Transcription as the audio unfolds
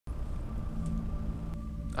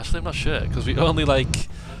Actually, I'm not sure, because we only, like,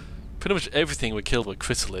 pretty much everything we killed were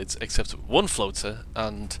chrysalids, except one floater,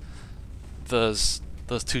 and there's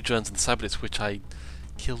those 2 drones in the cyberdisc, which I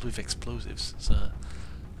killed with explosives, so...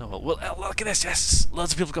 Oh well, look at this, yes!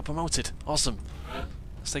 Loads of people got promoted, awesome!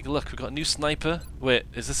 Let's take a look, we've got a new sniper. Wait,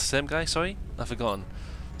 is this the same guy? Sorry? I've forgotten.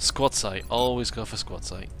 Squad sight, always go for squad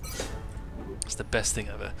sight. It's the best thing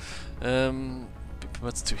ever. Been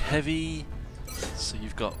promoted to heavy, so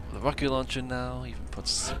you've got the rocket launcher now, you've been put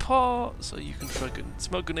to support, so you can throw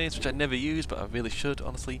smoke grenades, which I never use, but I really should,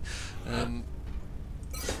 honestly.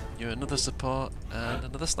 You're another support, and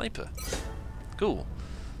another sniper. Cool.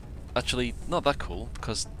 Actually, not that cool,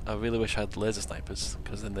 because I really wish I had laser snipers,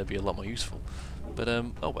 because then they'd be a lot more useful. But,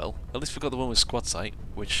 oh well. At least we've got the one with squad sight,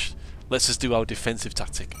 which lets us do our defensive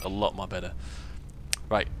tactic a lot more better.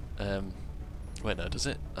 Right, wait, no, does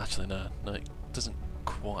it? Actually, no, it doesn't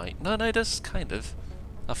quite. No, it does, kind of.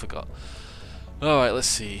 I forgot. Alright, let's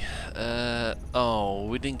see. Oh,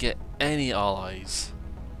 we didn't get any allies.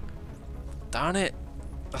 Darn it!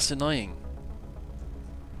 That's annoying.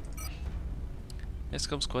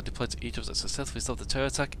 XCOM squad deployed to each of us that successfully stopped the terror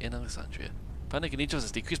attack in Alexandria. Panic in each of us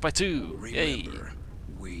has decreased by 2. Remember, yay!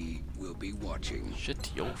 We will be watching. Shut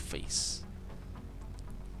your face.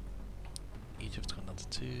 Each of us gone down to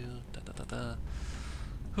 2.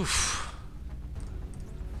 Oof.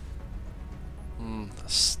 I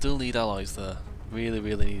still need allies there. Really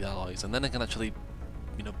need allies, and then I can actually,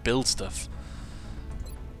 you know, build stuff.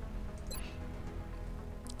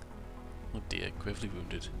 Oh dear, gravely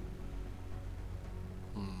wounded.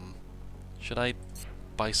 Should I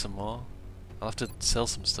buy some more? I'll have to sell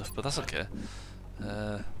some stuff, but that's okay.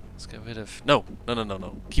 Let's get rid of... No!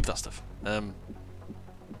 Keep that stuff.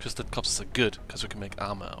 Crystal cops are good, because we can make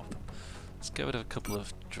armor out of them. Let's get rid of a couple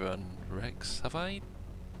of drone wrecks. Have I...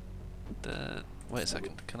 wait a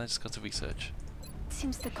second, can I just go to research?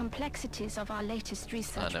 Seems the complexities of our latest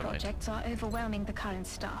research projects are overwhelming the current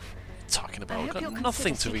staff. Talking about, I've got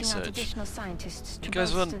nothing to research. You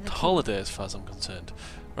guys are on holiday as far as I'm concerned.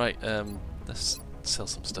 Right, let's sell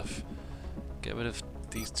some stuff. Get rid of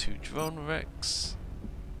these 2 drone wrecks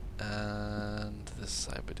and the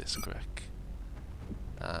cyberdisc wreck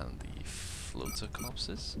and the floater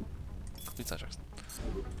corpses. Complete side tracks.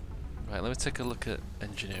 Right, let me take a look at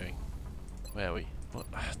engineering. Where are we? What?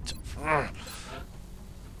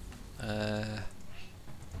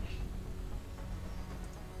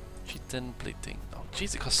 Cheating plating. Oh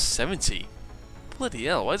jeez, it costs 70. Bloody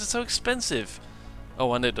hell, why is it so expensive?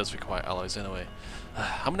 Oh, and it does require alloys anyway.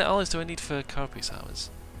 How many alloys do I need for carapace armors?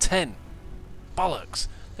 10! Bollocks!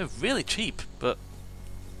 They're really cheap, but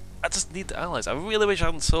I just need the alloys. I really wish I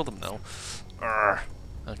hadn't sold them now. Urgh.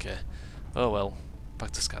 Okay. Oh well.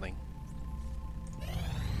 Back to scanning.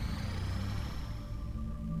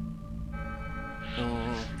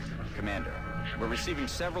 Commander, we're receiving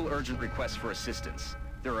several urgent requests for assistance.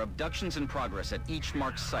 There are abductions in progress at each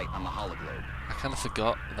marked site on the hologlobe. I kind of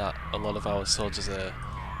forgot that a lot of our soldiers are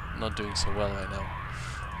not doing so well right now.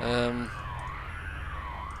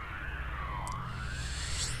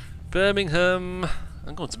 Birmingham.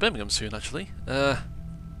 I'm going to Birmingham soon, actually.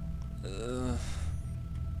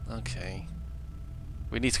 Okay.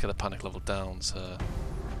 We need to get the panic level down, so...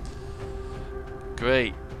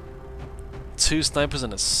 Great. 2 snipers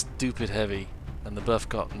and a stupid heavy, and they both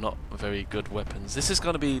got not very good weapons. This is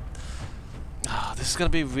going to be... this is going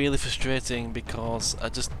to be really frustrating because I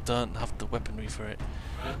just don't have the weaponry for it.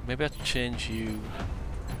 Maybe I can change you...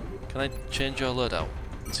 Can I change your loadout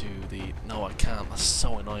to the... No, I can't. That's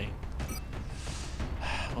so annoying.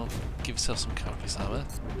 Well, give yourself some carapace armor.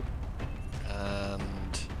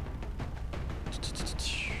 And...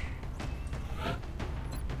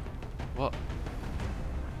 What?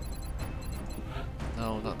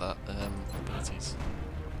 No, not that. Abilities.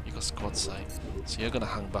 You got squad sight, so you're going to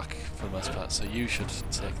hang back for the most part. So you should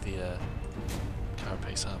take the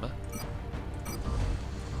carapace armor.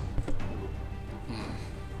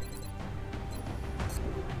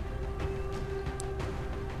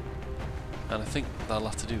 And I think that'll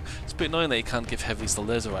have to do. It's a bit annoying that you can't give heavies the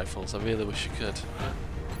laser rifles. I really wish you could.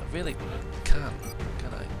 I really can't,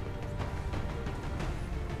 can I?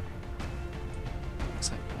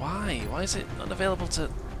 It's like, why? Why is it unavailable to...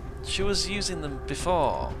 She was using them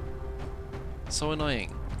before. So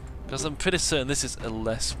annoying. Because I'm pretty certain this is a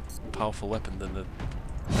less powerful weapon than the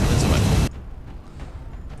laser rifle.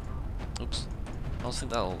 Oops. I also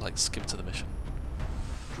think that'll like skip to the mission.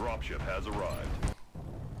 Dropship has arrived.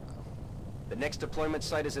 The next deployment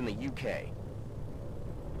site is in the UK.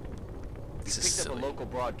 We This is picked up silly. a local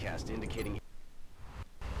broadcast indicating...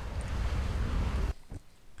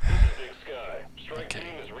 Big Sky. Strike Okay.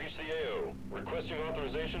 team has reached the AO. Requesting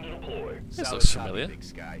authorization to deploy. This Solid looks copy, familiar. Big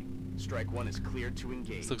Sky. Strike 1 is cleared to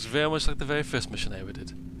engage. This looks very much like the very first mission I ever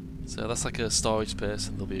did. So that's like a storage space,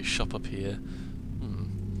 and there'll be a shop up here.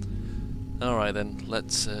 Alright then,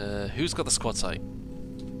 let's... who's got the squad site?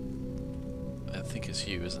 I think it's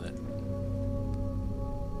you, isn't it?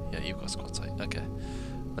 Yeah, you've got squad site. Okay.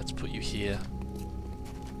 Let's put you here.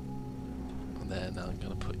 And then I'm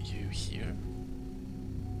going to put you here.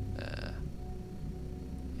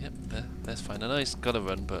 Yep, there's fine. I know he's got to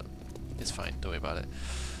run, but it's fine. Don't worry about it.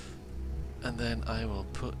 And then I will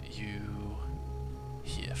put you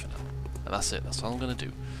here for now. And that's it. That's all I'm going to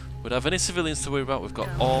do. We don't have any civilians to worry about. We've got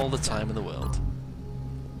all the time in the world.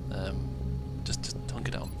 Just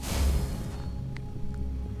hunker down.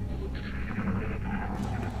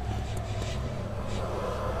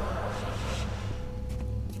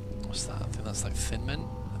 What's that? I think that's like thin men,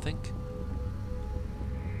 I think.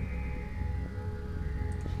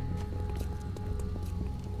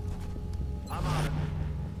 I'm on it.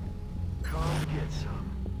 Come get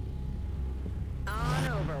some. On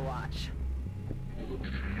Overwatch.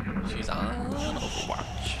 She's on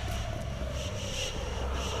Overwatch.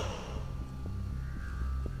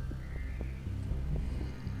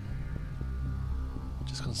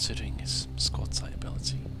 Just considering his squad sight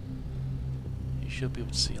ability, you should be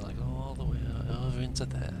able to see like all the way over into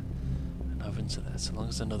there and over into there, so long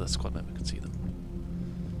as another squad member can see them.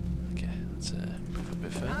 Okay, let's move a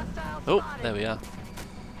bit further. Oh, there we are.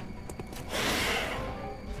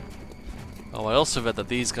 Oh, I also read that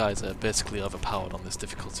these guys are basically overpowered on this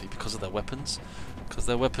difficulty because of their weapons. Because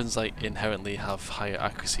their weapons like inherently have higher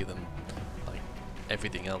accuracy than like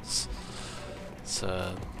everything else.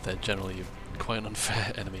 So they're generally quite an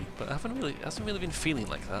unfair enemy. But it hasn't really been feeling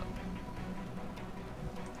like that.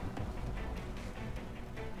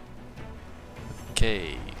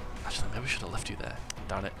 Okay. Actually, maybe I should have left you there.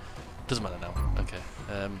 Darn it. Doesn't matter now. Okay.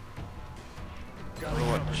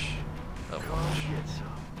 Overwatch. Overwatch.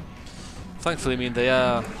 Thankfully, I mean, they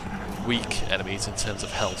are weak enemies in terms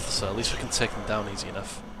of health, so at least we can take them down easy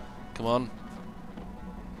enough. Come on.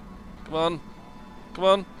 Come on. Come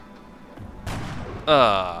on.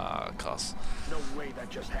 Ah, of course. No way that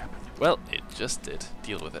just happened. Well, it just did.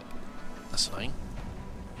 Deal with it. That's annoying.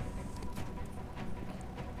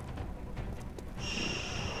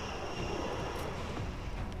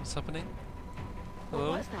 What's happening? Hello?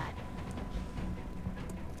 What was that?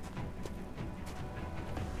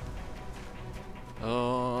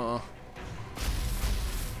 Oh.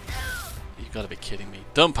 You gotta be kidding me.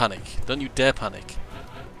 Don't panic. Don't you dare panic.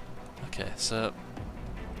 Okay, so...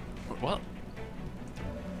 What?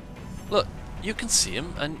 Look, you can see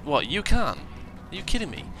him, and what, you can't? Are you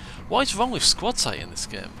kidding me? What is wrong with squad sight in this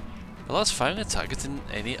game? Allows firing a target in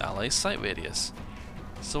any ally's sight radius.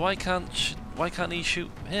 So why can't he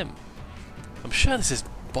shoot him? I'm sure this is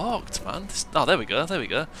bogged, man. Oh, there we go, there we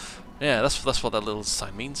go. Yeah, that's what that little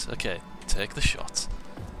sign means. Okay. Take the shot.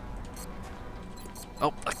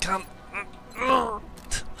 Oh, I can't.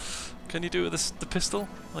 Can you do it with the pistol?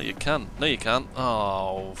 Oh, you can. No, you can't.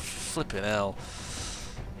 Oh, flipping hell.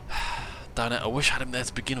 Darn it, I wish I had him there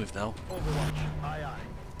to begin with now. Overwatch. Aye, aye.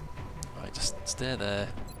 Alright, just stay there.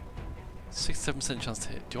 67% chance to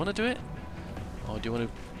hit. Do you want to do it? Or do you want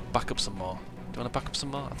to back up some more? Do you want to back up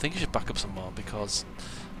some more? I think you should back up some more because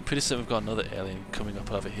I'm pretty certain we've got another alien coming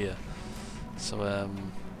up over here. So,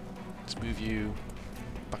 let's move you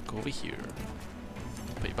back over here.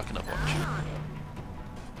 Put you back in Overwatch.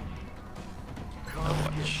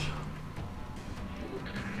 Overwatch.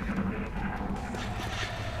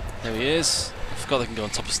 There he is. I forgot they can go on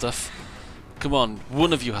top of stuff. Come on,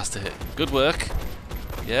 one of you has to hit. Good work.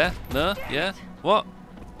 Yeah? No? Yeah? What?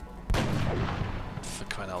 For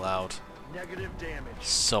crying out loud. Negative damage.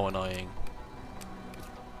 So annoying.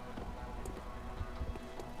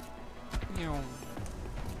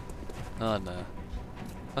 Oh no.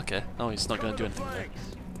 Okay. Oh, he's not going to do anything there.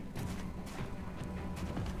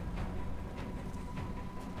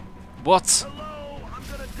 What? Hello, I'm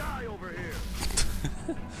gonna die over here.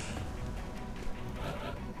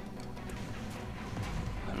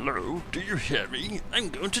 Hello, do you hear me? I'm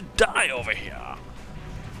going to die over here.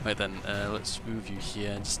 Right then, let's move you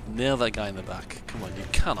here and just nail that guy in the back. Come on, you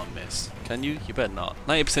cannot miss. Can you? You better not.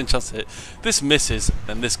 90% chance to hit. This misses,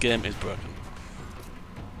 then this game is broken.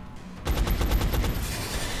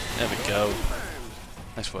 There we go.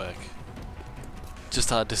 Nice work.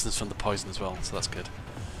 Just out of distance from the poison as well, so that's good.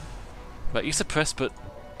 Right, you suppressed, but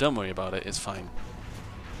don't worry about it, it's fine.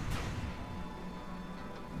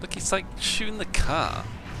 Look, he's like shooting the car.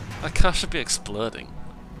 That car should be exploding.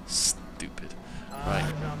 Stupid.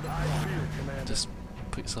 Right. Just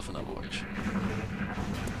put yourself in Overwatch.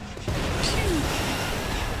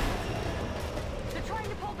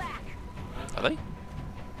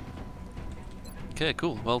 Okay,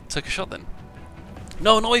 cool. Well, take a shot then.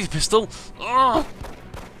 No, not with your pistol! Oh!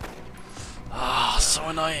 Ah, so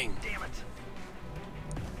annoying! Damn it.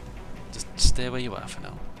 Just stay where you are for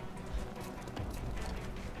now.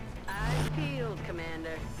 Eyes peeled,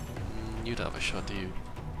 Commander. You don't have a shot, do you?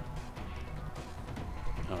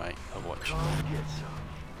 Alright, I'll watch. Come get some.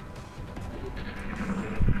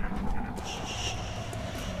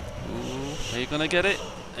 Ooh, are you gonna get it?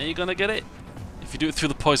 Are you gonna get it? If you do it through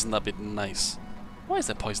the poison, that'd be nice. Why is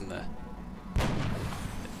there poison there?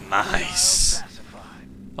 Nice!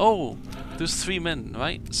 Oh, there's 3 men,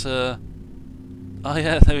 right? So... Oh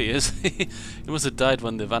yeah, there he is. He must have died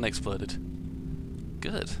when the van exploded.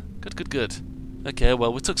 Good. Good, good, good. Okay,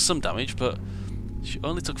 well, we took some damage, but she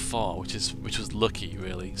only took 4, which was lucky,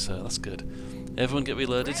 really, so that's good. Everyone get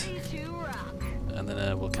reloaded, Ready to rock. and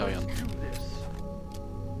then we'll carry on. Do this.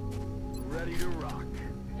 Ready to rock.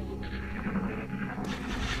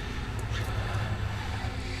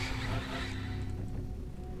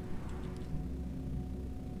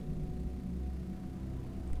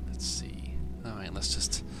 Let's see. Alright, let's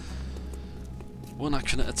just... one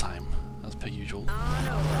action at a time, as per usual. On I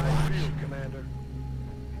Overwatch. feel, Commander.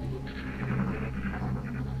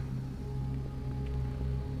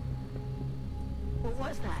 What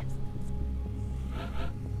was that?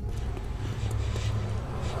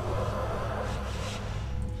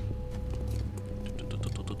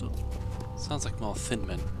 Sounds like more thin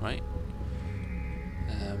men, right?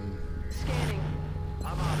 Scanning.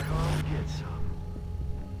 I'm out. Come get some.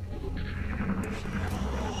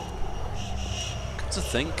 Come to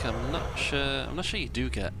think, I'm not sure you do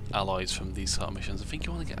get alloys from these sort of missions. I think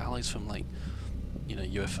you only get alloys from, like, you know,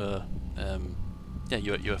 UFO, yeah,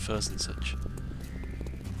 UFOs and such.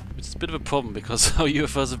 Which is a bit of a problem because our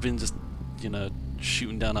UFOs have been just, you know,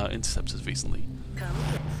 shooting down our interceptors recently. Come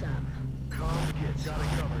get some. Come get. Got it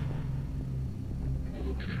covered.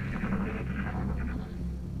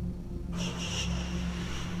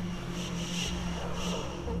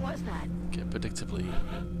 What was that? Okay, predictably,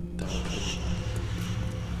 they're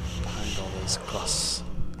behind all those glass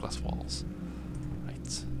walls.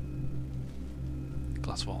 Right.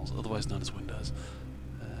 Glass walls, otherwise known as windows.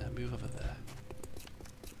 Move over there.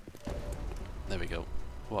 There we go.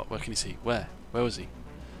 What? Where can you see? Where? Where was he?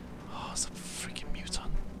 Oh, it's a freaking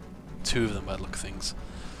muton. 2 of them by the look of things.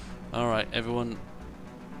 Alright, everyone.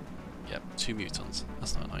 Yep, 2 mutons.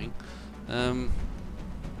 That's not annoying.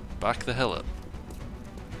 Back the hell up.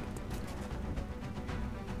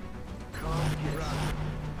 Come get some.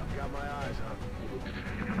 I've got my eyes on.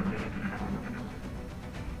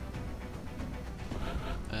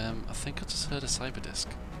 I think I just heard a cyber disc.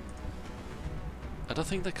 I don't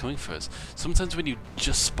think they're coming for us. Sometimes when you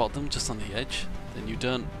just spot them just on the edge, then you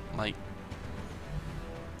don't, like,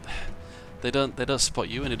 they don't spot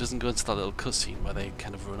you, and it doesn't go into that little cutscene where they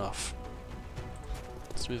kind of run off.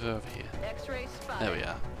 Let's move over here. X-ray spot. There we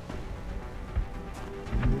are.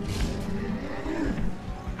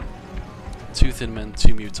 Two thin men,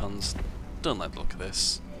 2 mutons. Don't like the look of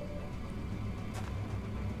this.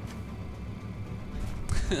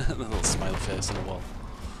 A little smiley face on the wall.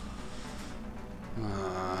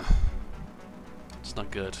 It's not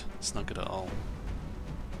good. It's not good at all.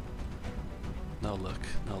 No luck.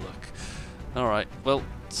 No luck. Alright, well,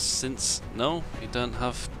 since... No, you don't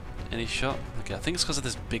have any shot. Okay, I think it's because of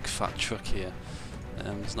this big fat truck here.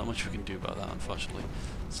 There's not much we can do about that, unfortunately.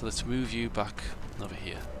 So let's move you back over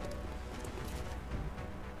here.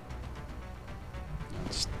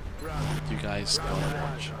 Just, you guys go and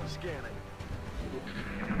watch. I'm scanning.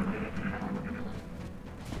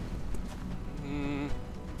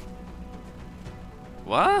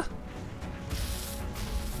 What?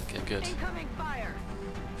 Okay, good. Incoming fire.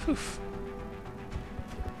 Phew.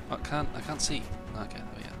 I can't see. Okay, there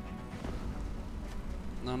we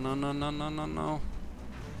are. No.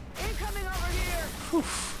 Incoming over here. Phew.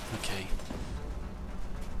 Okay.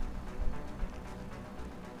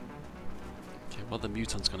 Okay, what are the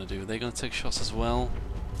mutants gonna do? Are they gonna take shots as well?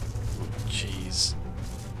 Oh, jeez.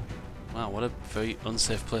 Wow, what a very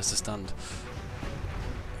unsafe place to stand.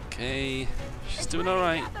 Okay, she's doing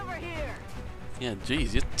alright. Over here. Yeah,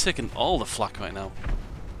 jeez, you're taking all the flak right now.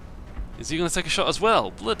 Is he gonna take a shot as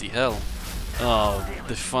well? Bloody hell. Oh,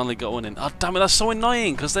 they finally got one in. Oh, damn it, that's so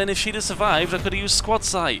annoying, because then if she'd have survived, I could have used squad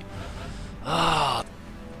sight. Ah,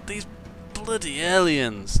 these bloody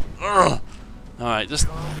aliens. Ugh. Alright, just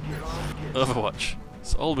Overwatch.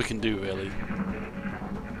 That's all we can do, really.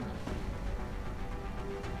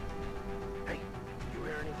 Hey, you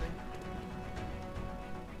hear anything?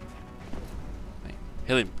 Hey,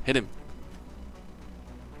 hit him, hit him.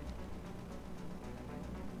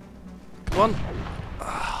 Come on.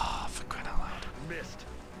 Ah, for crying out loud.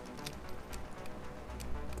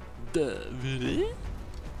 Really?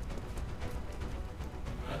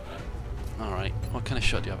 Alright, what kind of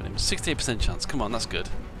shot do you have in him? 68% chance. Come on, that's good.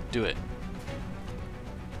 Do it.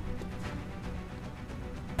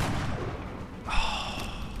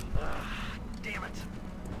 Damn it.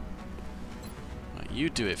 Right, you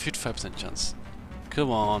do it. 55% chance. Come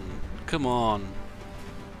on. Come on.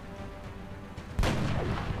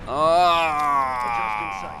 Ah!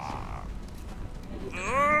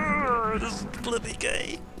 This is bloody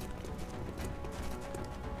gay.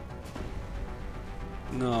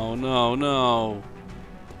 No, no, no.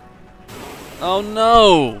 Oh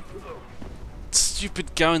no!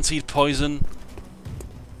 Stupid guaranteed poison.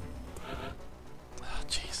 Oh,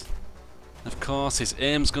 jeez. Of course, his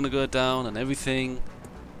aim's gonna go down and everything.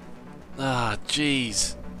 Ah,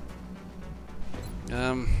 jeez.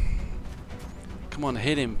 Come on,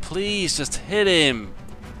 hit him. Please, just hit him.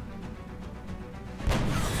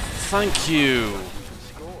 Thank you.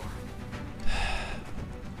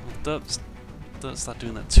 Don't start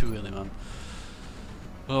doing that too early, man.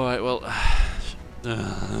 Alright, well...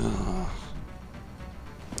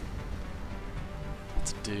 what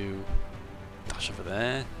to do? Dash over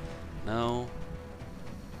there? No.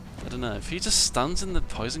 I don't know. If he just stands in the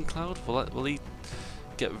poison cloud, will he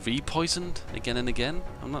get re-poisoned again and again?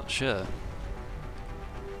 I'm not sure.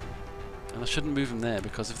 And I shouldn't move him there,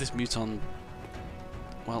 because if this muton...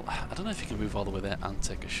 Well, I don't know if he can move all the way there and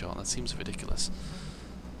take a shot. That seems ridiculous.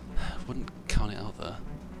 Wouldn't count it out there.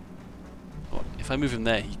 Well, if I move him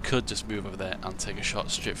there, he could just move over there and take a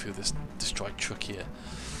shot straight through this destroyed truck here.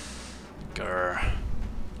 Grr.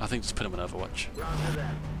 I think just put him on Overwatch. Roger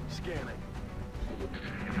that. Scanning.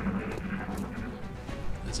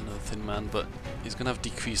 There's another thin man, but he's going to have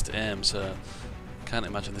decreased aim, so can't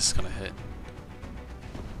imagine this is going to hit.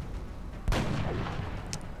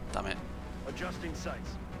 Damn it. Adjusting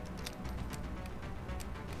sights.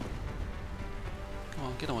 Come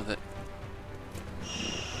on, get on with it.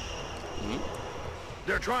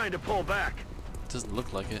 They're trying to pull back. Doesn't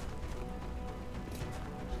look like it.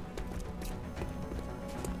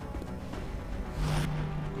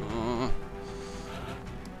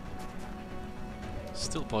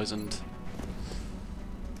 Still poisoned.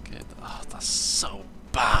 Okay. Oh, that's so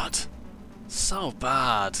bad. So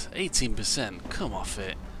bad. 18%. Come off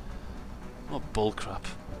it. What bullcrap.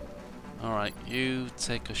 Alright, you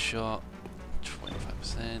take a shot. 25%,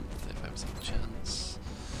 35% chance.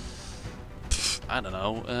 Pfft, I don't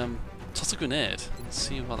know. Toss a grenade.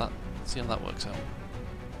 See how that works out.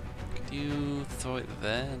 Could you throw it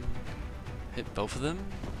there and hit both of them?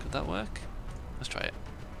 Could that work? Let's try it.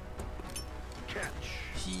 Catch.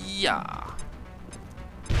 Yeah.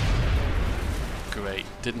 Great.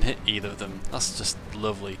 Didn't hit either of them. That's just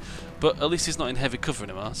lovely. But at least he's not in heavy cover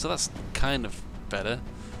anymore, so that's kind of better.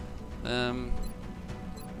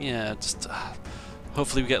 Yeah, just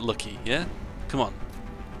hopefully we get lucky, yeah? Come on.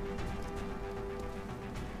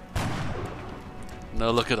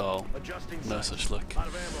 No luck at all. No such luck. Out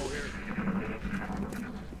of ammo here.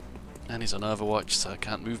 And he's on Overwatch, so I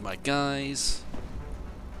can't move my guys.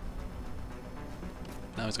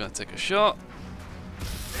 Now he's going to take a shot.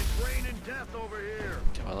 It's raining death over here.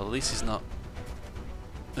 Okay, well, at least he's not...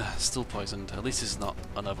 still poisoned. At least he's not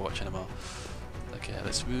on Overwatch anymore. Okay,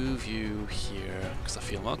 let's move you here, because I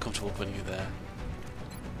feel more comfortable putting you there.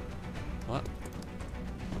 What?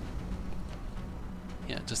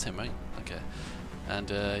 Yeah, just him, right? Okay. And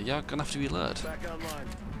you're gonna have to reload. Back online.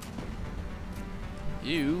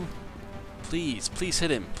 You, please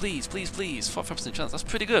hit him. Please, 45% chance. That's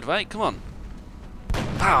pretty good, right? Come on.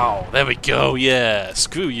 Pow! There we go, yeah!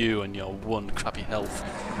 Screw you and your one crappy health.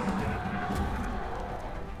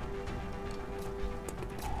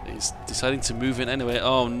 He's deciding to move in anyway.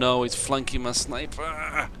 Oh no, he's flanking my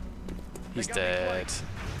sniper! He's dead.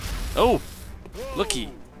 Oh!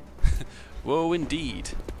 Lucky! Whoa, indeed.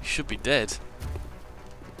 He should be dead.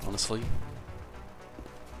 Honestly.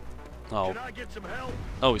 Oh. Can I get some help?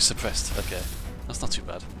 Oh, he's suppressed. Okay. That's not too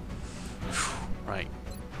bad. Right.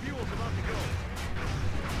 Fuel's about to go.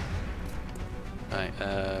 Right,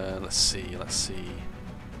 let's see.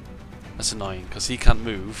 That's annoying, because he can't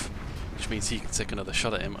move, which means he can take another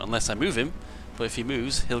shot at him, unless I move him, but if he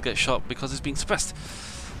moves, he'll get shot because he's being suppressed.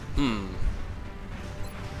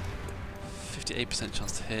 58%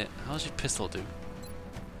 chance to hit. How does your pistol do?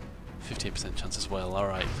 58% chance as well,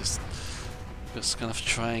 alright, just gonna have to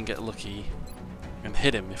try and get lucky, and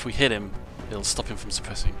hit him. If we hit him, it'll stop him from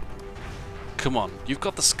suppressing. Come on, you've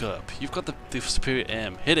got the scope, you've got the superior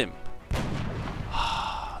aim, hit him!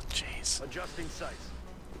 Jeez. Adjusting sights.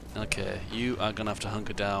 Okay, you are gonna have to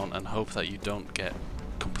hunker down and hope that you don't get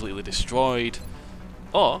completely destroyed.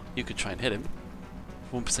 Or you could try and hit him.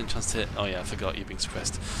 1% chance to hit. Oh yeah, I forgot you're being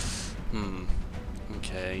suppressed.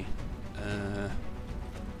 Okay.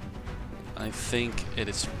 I think it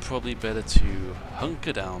is probably better to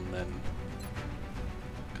hunker down then,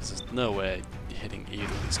 because there's no way you're hitting either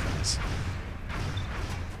of these guys.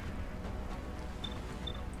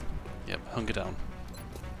 Yep, hunker down.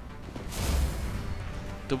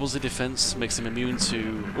 Doubles the defense, makes him immune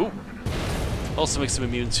to... Ooh! Also makes him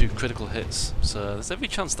immune to critical hits, so there's every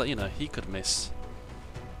chance that, you know, he could miss.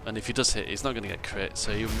 And if he does hit, he's not going to get crit,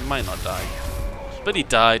 so he might not die. But he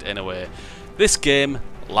died anyway. This game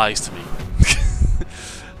lies to me.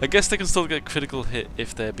 I guess they can still get critical hit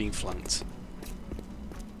if they're being flanked.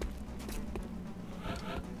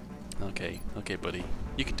 Okay, okay buddy.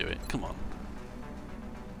 You can do it, come on.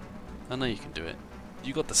 I know you can do it.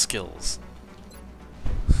 You got the skills.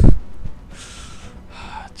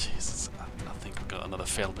 Jesus, I think we've got another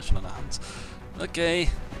failed mission on our hands. Okay,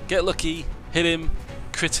 get lucky, hit him,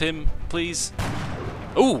 crit him, please.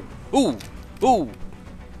 Ooh, ooh, ooh!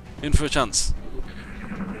 In for a chance.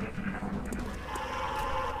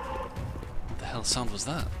 What the hell sound was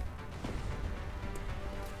that?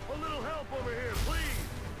 A little help over here, please.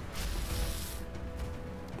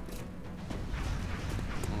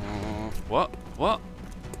 What? What?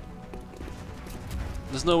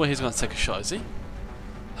 There's no way he's going to take a shot, is he?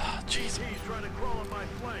 Ah, jeez. He's trying to crawl on my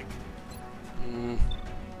flank.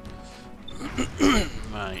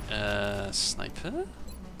 Right, sniper?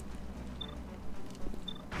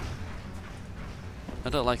 I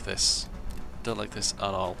don't like this. Don't like this at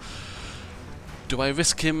all. Do I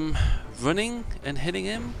risk him running and hitting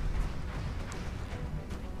him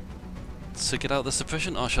to get out the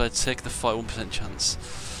suppression, or should I take the 41% chance?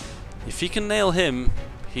 If he can nail him,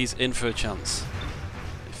 he's in for a chance.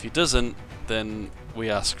 If he doesn't, then we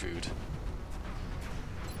are screwed.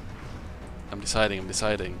 I'm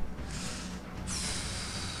deciding.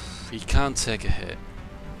 He can't take a hit.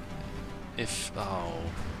 If... oh...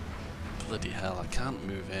 bloody hell, I can't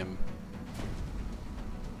move him.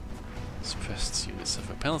 Suppressed units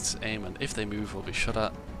suffer penalties to aim, and if they move will be shot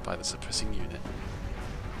at by the suppressing unit.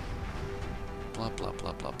 Blah blah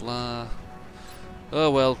blah blah blah. Oh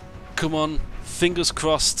well, come on, fingers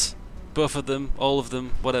crossed. Both of them, all of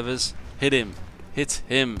them, whatever's. Hit him. Hit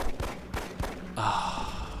him.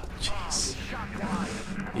 Ah, jeez.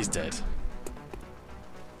 He's dead.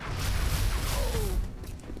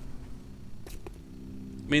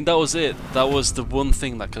 I mean, that was it. That was the one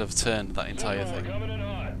thing that could have turned that entire thing.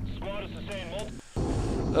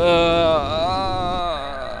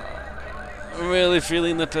 I'm really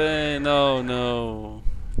feeling the pain. Oh no.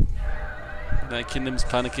 United Kingdom's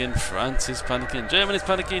panicking, France is panicking, Germany's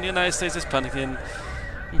panicking, United States is panicking.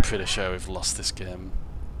 I'm pretty sure we've lost this game.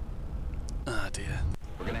 Ah dear.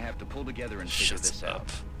 We're gonna have to pull together and figure this out.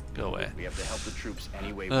 Go away. We have to help the troops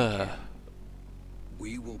any way we can.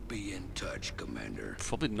 We will be in touch, Commander.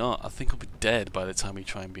 Probably not. I think we'll be dead by the time we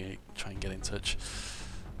try and get in touch.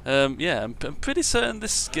 Yeah, I'm pretty certain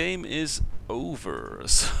this game is over.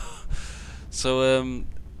 So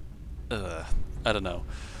I don't know.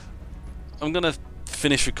 I'm gonna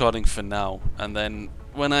finish recording for now, and then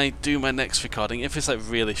when I do my next recording, if it's like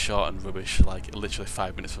really short and rubbish, like literally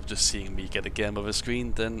 5 minutes of just seeing me get a game over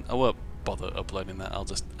screen, then I won't bother uploading that. I'll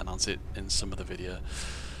just announce it in some other video.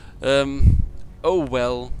 Oh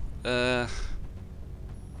well. I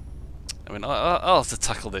mean, I'll have to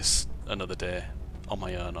tackle this another day on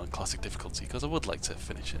my own on classic difficulty, because I would like to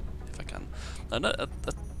finish it if I can.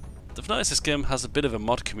 I've noticed this game has a bit of a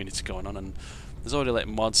mod community going on, and there's already like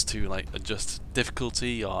mods to like adjust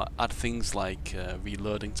difficulty or add things like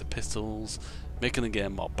reloading to pistols, making the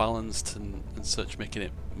game more balanced and such, making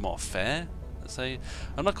it more fair. Let's say.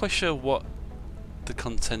 I'm not quite sure what the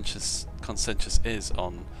consensus is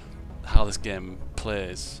on how this game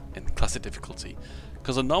plays in classic difficulty,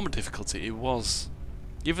 because on normal difficulty it was,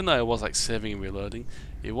 even though it was like saving and reloading,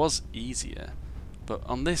 it was easier. But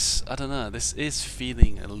on this, I don't know, this is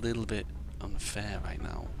feeling a little bit unfair right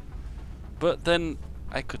now. But then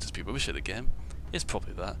I could just be rubbish at the game. It's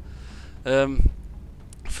probably that.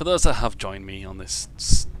 For those that have joined me on this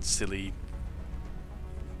silly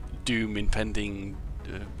doom impending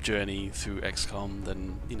journey through XCOM,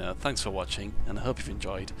 then, you know, thanks for watching, and I hope you've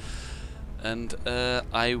enjoyed. And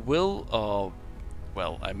I will, or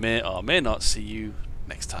well, I may or may not see you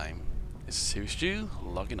next time. This is SeriousStu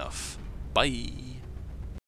logging off. Bye.